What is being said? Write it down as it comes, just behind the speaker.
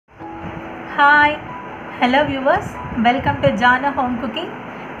Hi, hello viewers, welcome to Janu Home cooking.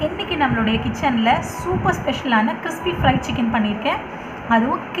 இன்னைக்கு நம்மளுடைய கிச்சன்ல சூப்பர் ஸ்பெஷலான crispy fried chicken பண்ணிருக்கேன்.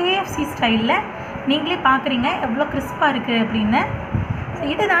 அதுவும் KFC ஸ்டைல்ல நீங்களே பாக்குறீங்க எவ்வளவு கிறிஸ்பா இருக்கு அப்படினு.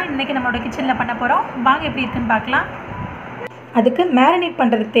 இதுதான் இன்னைக்கு நம்மளோட கிச்சன்ல பண்ண போறோம். வாங்க எப்படி இருக்குன்னு பார்க்கலாம். அதுக்கு மேரினேட்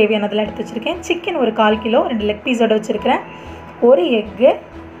பண்றதுக்கு தேவையானதெல்லாம் எடுத்து வச்சிருக்கேன். chicken ஒரு 1/4 கிலோ, 2 லெக் பீஸோட வச்சிருக்கேன். ஒரு எக்,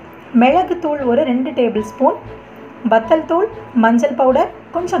 மிளகு தூள் ஒரு 2 டேபிள் ஸ்பூன், வத்தல் தூள், மஞ்சள் பவுடர்,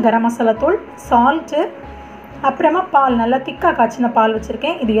 கொஞ்சம் கரம் மசாலா தூள், சால்ட், அப்புறமா பால், நல்லா திக்காக காய்ச்சின பால்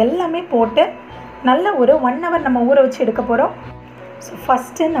வச்சுருக்கேன். இது எல்லாமே போட்டு நல்லா ஒரு 1 hour நம்ம ஊற வச்சு எடுக்க போகிறோம். ஸோ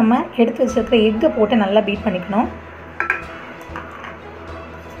ஃபஸ்ட்டு நம்ம எடுத்து வச்சுருக்கிற எக்கை போட்டு நல்லா பீட் பண்ணிக்கணும்.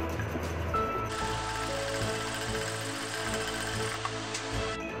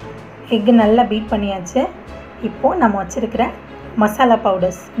 எக்கு நல்லா பீட் பண்ணியாச்சு. இப்போது நம்ம வச்சுருக்கிற மசாலா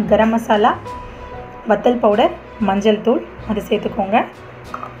பவுடர்ஸ், கரம் மசாலா, வத்தல் பவுடர், மஞ்சள் தூள் அது சேர்த்துக்கோங்க.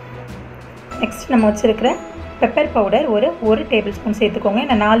 நெக்ஸ்ட் நம்ம வச்சுருக்கிற பெப்பர் பவுடர் ஒரு டேபிள் ஸ்பூன் சேர்த்துக்கோங்க.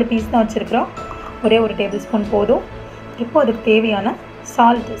 நான் 4 பீஸ் தான் வச்சுருக்கிறோம், ஒரே ஒரு டேபிள் ஸ்பூன் போதும். இப்போது அதுக்கு தேவையான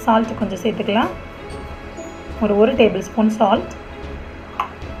சால்ட்டு கொஞ்சம் சேர்த்துக்கலாம். ஒரு டேபிள் ஸ்பூன் சால்ட்.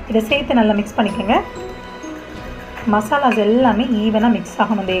 இதை சேர்த்து நல்லா மிக்ஸ் பண்ணிக்கோங்க. மசாலாஸ் எல்லாமே ஈவனாக மிக்ஸ்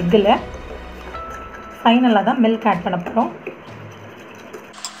ஆகணும் இந்த எக்கில். ஃபைனலாக தான் மில்க் ஆட் பண்ண போகிறோம்.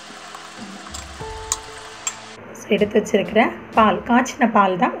 எடுத்து வச்சுருக்கிற பால், காய்ச்சின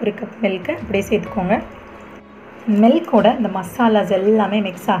பால் தான், 1 கப் மில்க்கு அப்படியே சேர்த்துக்கோங்க. மில்கோட இந்த மசாலாஸ் எல்லாமே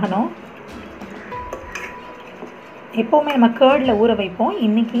மிக்ஸ் ஆகணும். எப்போவுமே நம்ம கேர்டில் ஊற வைப்போம்,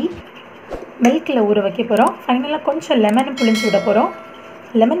 இன்றைக்கி மில்கில் ஊற வைக்க போகிறோம். ஃபைனலாக கொஞ்சம் லெமன் பிழிஞ்சு விட போகிறோம்.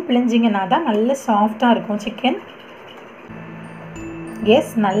 லெமன் பிழிஞ்சிங்கன்னா தான் நல்ல சாஃப்டாக இருக்கும் சிக்கன்.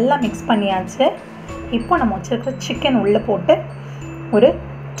 எஸ், நல்லா மிக்ஸ் பண்ணியாச்சு. இப்போ நம்ம வச்சுருக்கிற சிக்கன் உள்ளே போட்டு ஒரு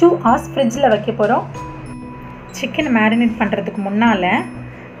 2 hours ஃப்ரிட்ஜில் வைக்க போகிறோம். சிக்கன் மேரினேட் பண்ணுறதுக்கு முன்னால்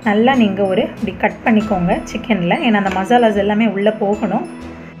நல்லா நீங்கள் இப்படி கட் பண்ணிக்கோங்க சிக்கனில், ஏன்னா அந்த மசாலாஸ் எல்லாமே உள்ளே போகணும்.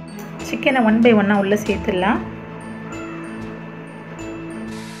 சிக்கனை 1 by 1 உள்ளே சேர்த்துடலாம்.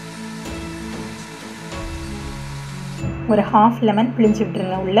 ஒரு ½ லெமன் பிழிஞ்சு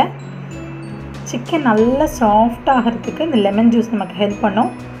விட்டுருங்க உள்ளே. சிக்கன் நல்லா சாஃப்டாகிறதுக்கு இந்த லெமன் ஜூஸ் நமக்கு ஹெல்ப்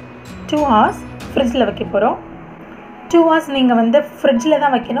பண்ணும். 2 hours ஃப்ரிட்ஜில் வைக்க போகிறோம். 2 hours நீங்கள் ஃப்ரிட்ஜில்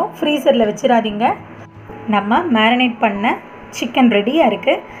தான் வைக்கணும், ஃப்ரீசரில் வச்சிடாதீங்க. நம்ம மேரினேட் பண்ண சிக்கன் ரெடியாக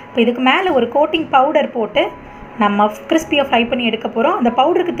இருக்குது. இப்போ இதுக்கு மேலே ஒரு கோட்டிங் பவுடர் போட்டு நம்ம கிறிஸ்பியாக ஃப்ரை பண்ணி எடுக்க போகிறோம். அந்த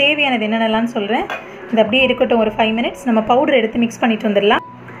பவுடருக்கு தேவையானது என்னென்னலான்னு சொல்கிறேன். இது அப்படியே இருக்கட்டும். ஒரு 5 minutes நம்ம பவுடர் எடுத்து மிக்ஸ் பண்ணிட்டு வந்துடலாம்.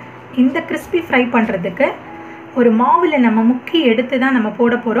 இந்த கிறிஸ்பி ஃப்ரை பண்ணுறதுக்கு ஒரு மாவில் நம்ம முக்கி எடுத்து தான் நம்ம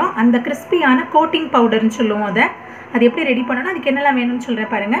போட போகிறோம். அந்த கிறிஸ்பியான கோட்டிங் பவுடர்னு சொல்லுவோம். அது எப்படி ரெடி பண்ணணும், அதுக்கு என்னெல்லாம் வேணும்னு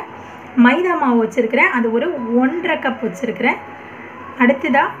சொல்கிறேன் பாருங்கள். மைதா மாவு வச்சுருக்கிறேன், அது ஒரு 1.5 கப் வச்சுருக்கிறேன்.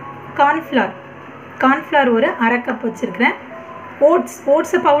 அடுத்ததாக கார்ன்ஃப்ளவர் ஒரு 1/2 கப் வச்சுருக்கிறேன்.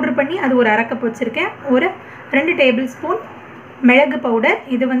 ஓட்ஸை பவுடர் பண்ணி அது ஒரு 1/2 கப் வச்சுருக்கேன். ஒரு 2 டேபிள் ஸ்பூன் மிளகு பவுடர்,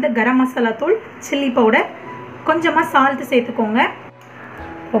 இது கரம் மசாலா தூள், சில்லி பவுடர், கொஞ்சமாக சால்ட்டு சேர்த்துக்கோங்க.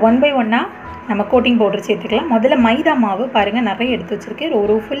 இப்போ 1 by 1 நம்ம கோட்டிங் பவுடர் சேர்த்துக்கலாம். முதல்ல மைதா மாவு பாருங்கள் நிறைய எடுத்து வச்சுருக்கேன்.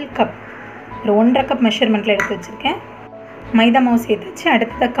 ஒரு ஃபுல் கப், ஒரு 1.5 கப் மெஷர்மெண்ட்டில் எடுத்து வச்சுருக்கேன். மைதா மாவு சேர்த்துச்சு.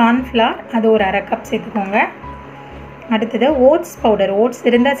 அடுத்தது கார்ன்ஃப்ளவர், அது ஒரு 1/2 கப் சேர்த்துக்கோங்க. அடுத்தது ஓட்ஸ் பவுடர், ஓட்ஸ்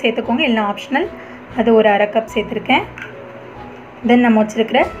இருந்தால் சேர்த்துக்கோங்க, இல்லை ஆப்ஷனல், அது ஒரு 1/2 கப் சேர்த்துருக்கேன். தென் நம்ம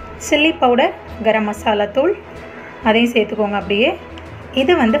வச்சுருக்கிற சில்லி பவுடர், கரம் மசாலா தூள், அதையும் சேர்த்துக்கோங்க அப்படியே.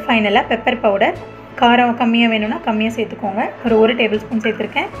 இது ஃபைனலாக பெப்பர் பவுடர், காரம் கம்மியாக வேணும்னா கம்மியாக சேர்த்துக்கோங்க. ஒரு டேபிள் ஸ்பூன்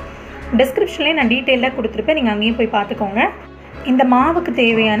சேர்த்துருக்கேன். டிஸ்கிரிப்ஷன்லேயே நான் டீட்டெயிலாக கொடுத்துருப்பேன், நீங்கள் அங்கேயும் போய் பார்த்துக்கோங்க. இந்த மாவுக்கு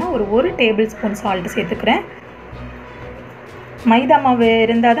தேவையான ஒரு டேபிள் ஸ்பூன் சால்ட்டு சேர்த்துக்கிறேன். மைதா மாவு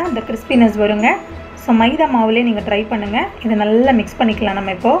இருந்தால் தான் அந்த கிறிஸ்பினஸ் வருங்க. ஸோ மைதா மாவுலேயே நீங்கள் ட்ரை பண்ணுங்கள். இதை நல்லா மிக்ஸ் பண்ணிக்கலாம்.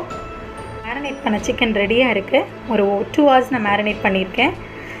 நம்ம இப்போது மேரினேட் பண்ண சிக்கன் ரெடியாக இருக்குது. ஒரு 2 hours நான் மேரினேட் பண்ணியிருக்கேன்.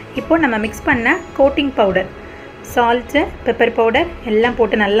 இப்போது நம்ம மிக்ஸ் பண்ண coating powder, salt, pepper powder எல்லாம்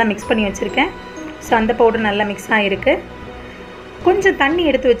போட்டு நல்லா மிக்ஸ் பண்ணி வச்சுருக்கேன். ஸோ அந்த பவுடர் நல்லா மிக்ஸ் ஆகிருக்கு. கொஞ்சம் தண்ணி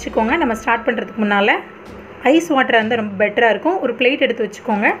எடுத்து வச்சுக்கோங்க. நம்ம ஸ்டார்ட் பண்ணுறதுக்கு முன்னால் ஐஸ் வாட்டராக இருந்தால் ரொம்ப பெட்டராக இருக்கும். ஒரு பிளேட் எடுத்து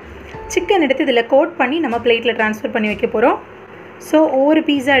வச்சுக்கோங்க. சிக்கன் எடுத்து இதில் கோட் பண்ணி நம்ம பிளேட்டில் ட்ரான்ஸ்ஃபர் பண்ணி வைக்க போகிறோம். ஸோ ஒவ்வொரு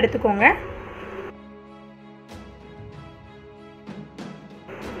பீஸாக எடுத்துக்கோங்க.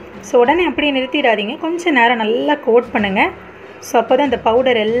 ஸோ உடனே அப்படியே நிறுத்திடாதீங்க, கொஞ்சம் நேரம் நல்லா கோட் பண்ணுங்கள். ஸோ அப்போ தான் இந்த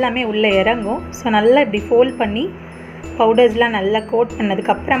பவுடர் எல்லாமே உள்ளே இறங்கும். ஸோ நல்லா இப்படி ஃபோல்ட் பண்ணி பவுடர்ஸ்லாம் நல்லா கோட்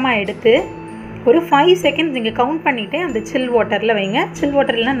பண்ணதுக்கப்புறமா எடுத்து ஒரு 5 seconds நீங்கள் கவுண்ட் பண்ணிவிட்டு அந்த சில் வாட்டரில் வைங்க. சில்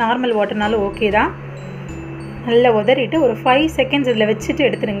வாட்டர் இல்லைனா நார்மல் வாட்டர்னாலும் ஓகே தான். நல்லா உதறிட்டு ஒரு 5 seconds இதில் வச்சுட்டு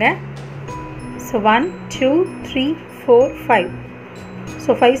எடுத்துருங்க. ஸோ 1 2 3 4 5.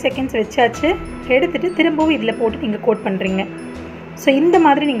 ஸோ 5 seconds வச்சாச்சு. எடுத்துகிட்டு திரும்பவும் இதில் போட்டு நீங்கள் கோட் பண்ணுறீங்க. ஸோ இந்த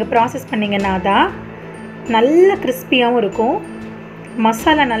மாதிரி நீங்கள் ப்ராசஸ் பண்ணிங்கன்னா தான் நல்ல கிறிஸ்பியாகவும் இருக்கும்.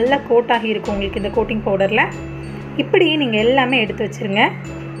 மசாலா நல்லா கோட் ஆகியிருக்கும் உங்களுக்கு இந்த கோட்டிங் பவுடரில். இப்படியே நீங்கள் எல்லாமே எடுத்து வச்சுருங்க.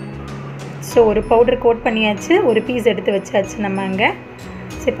 ஸோ ஒரு பவுடர் கோட் பண்ணியாச்சு, ஒரு பீஸ் எடுத்து வச்சாச்சு நம்ம அங்கே.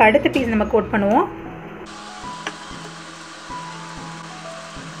 ஸோ இப்போ அடுத்த பீஸ் நம்ம கோட் பண்ணுவோம்.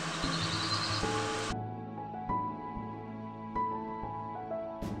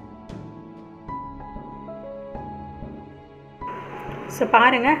 ஸோ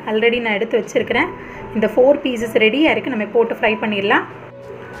பாருங்கள், ஆல்ரெடி நான் எடுத்து வச்சுருக்கிறேன். இந்த 4 பீசஸ் ரெடியாக இருக்குது. நம்ம போட்டு ஃப்ரை பண்ணிடலாம்.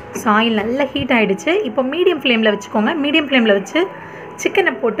 ஸோ ஆயில் நல்லா ஹீட் ஆகிடுச்சு. இப்போ மீடியம் ஃப்ளேமில் வச்சுக்கோங்க. மீடியம் ஃப்ளேமில் வச்சு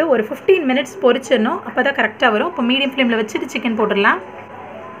சிக்கனை போட்டு ஒரு 15 மினிட்ஸ் பொரிச்சிடணும். அப்போ தான் கரெக்டாக வரும். இப்போ மீடியம் ஃப்ளேமில் வச்சுட்டு சிக்கன் போட்டுடலாம்.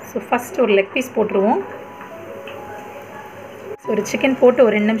 ஸோ ஃபஸ்ட் ஒரு லெக் பீஸ் போட்டுருவோம். ஸோ ஒரு சிக்கன் போட்டு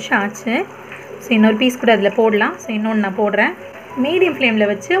ஒரு 2 நிமிஷம் ஆச்சு. ஸோ இன்னொரு பீஸ் கூட அதில் போடலாம். ஸோ இன்னொன்று நான் போடுறேன். மீடியம் ஃப்ளேமில்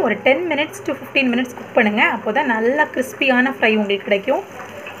வச்சு ஒரு 10 மினிட்ஸ் to 15 மினிட்ஸ் குக் பண்ணுங்கள். அப்போ தான் நல்லா கிறிஸ்பியான ஃப்ரை உங்களுக்கு கிடைக்கும்.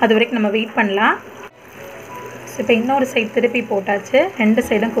 அது வரைக்கும் நம்ம வெயிட் பண்ணலாம். ஸோ இப்போ இன்னொரு சைடு திருப்பி போட்டாச்சு. 2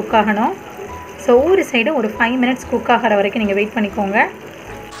 சைடும் குக் ஆகணும். ஸோ ஒவ்வொரு சைடும் ஒரு 5 மினிட்ஸ் குக் ஆகிற வரைக்கும் நீங்கள் வெயிட் பண்ணிக்கோங்க.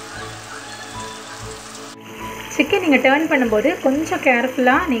 சிக்கன் நீங்கள் டர்ன் பண்ணும்போது கொஞ்சம்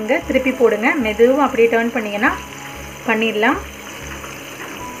கேர்ஃபுல்லாக நீங்கள் திருப்பி போடுங்க. மெதுவாக அப்படியே டர்ன் பண்ணிங்கன்னா பண்ணிடலாம்.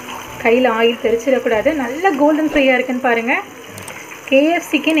 கையில் ஆயில் தெரிச்சிடக்கூடாது. நல்ல கோல்டன் ஃப்ரையாக இருக்குன்னு பாருங்கள்.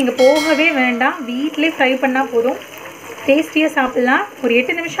 KFCக்கு நீங்கள் போகவே வேண்டாம், வீட்டிலே ஃப்ரை பண்ணால் போதும். டேஸ்டியாக சாப்பிட்லாம். ஒரு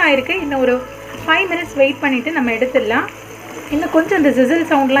 8 நிமிஷம் ஆயிருக்கு. இன்னும் ஒரு 5 மினிட்ஸ் வெயிட் பண்ணிவிட்டு நம்ம எடுத்துடலாம். இன்னும் கொஞ்சம் இந்த சிசில்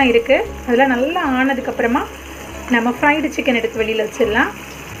சவுண்ட்லாம் இருக்குது. அதெல்லாம் நல்லா ஆனதுக்கப்புறமா நம்ம ஃப்ரைடு சிக்கன் எடுத்து வெளியில் வச்சிடலாம்.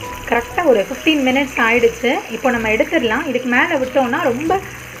 கரெக்டாக ஒரு 15 மினிட்ஸ் ஆகிடுச்சு. இப்போ நம்ம எடுத்துடலாம். இதுக்கு மேலே விட்டோம்னா ரொம்ப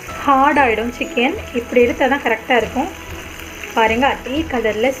ஹார்டாகிடும் சிக்கன். இப்படி எடுத்தால் தான் கரெக்டாக இருக்கும். பாருங்கள், அதே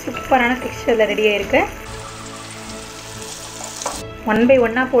கலரில் சூப்பரான டெக்ஸ்சரில் ரெடியாக இருக்குது. 1 by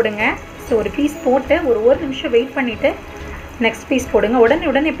 1 போடுங்க. ஸோ ஒரு பீஸ் போட்டு ஒரு நிமிஷம் வெயிட் பண்ணிவிட்டு நெக்ஸ்ட் பீஸ் போடுங்க.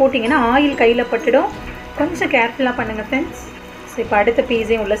 உடனே போட்டிங்கன்னா ஆயில் கையில் பட்டுடும். கொஞ்சம் கேர்ஃபுல்லாக பண்ணுங்கள் ஃப்ரெண்ட்ஸ். ஸோ இப்போ அடுத்த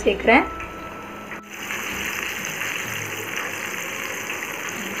பீஸையும் உள்ளே சேர்க்குறேன்.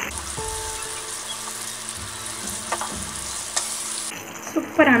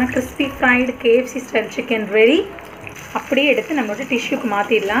 சூப்பரான crispy fried KFC style chicken ready. அப்படியே எடுத்து நம்மளோட டிஷ்யூக்கு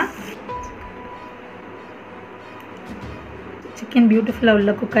மாற்றிடலாம். சிக்கன் பியூட்டிஃபுல்லாக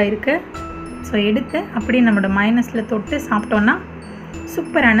உள்ள குக் ஆகிருக்கு. ஸோ எடுத்து அப்படியே நம்மளோட மைனஸில் தொட்டு சாப்பிட்டோன்னா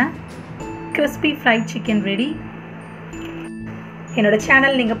சூப்பரான கிறிஸ்பி ஃப்ரைட் சிக்கன் ரெடி. என்னோடய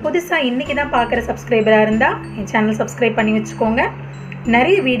சேனல் நீங்கள் புதுசாக இன்றைக்கி தான் பார்க்குற சப்ஸ்கிரைபராக இருந்தால் என் சேனல் சப்ஸ்கிரைப் பண்ணி வச்சுக்கோங்க.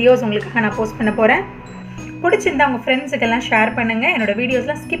 நிறைய வீடியோஸ் உங்களுக்காக நான் போஸ்ட் பண்ண போகிறேன். பிடிச்சிருந்தா உங்கள் ஃப்ரெண்ட்ஸுக்கெல்லாம் ஷேர் பண்ணுங்கள். என்னோடய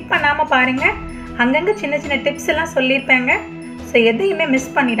வீடியோஸ்லாம் ஸ்கிப் பண்ணாமல் பாருங்கள். அங்கங்கே சின்ன சின்ன டிப்ஸ் எல்லாம் சொல்லியிருப்பேங்க. ஸோ எதையுமே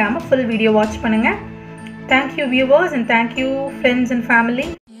மிஸ் பண்ணிடாமல் ஃபுல் வீடியோ வாட்ச் பண்ணுங்கள். Thank you viewers and thank you friends and family.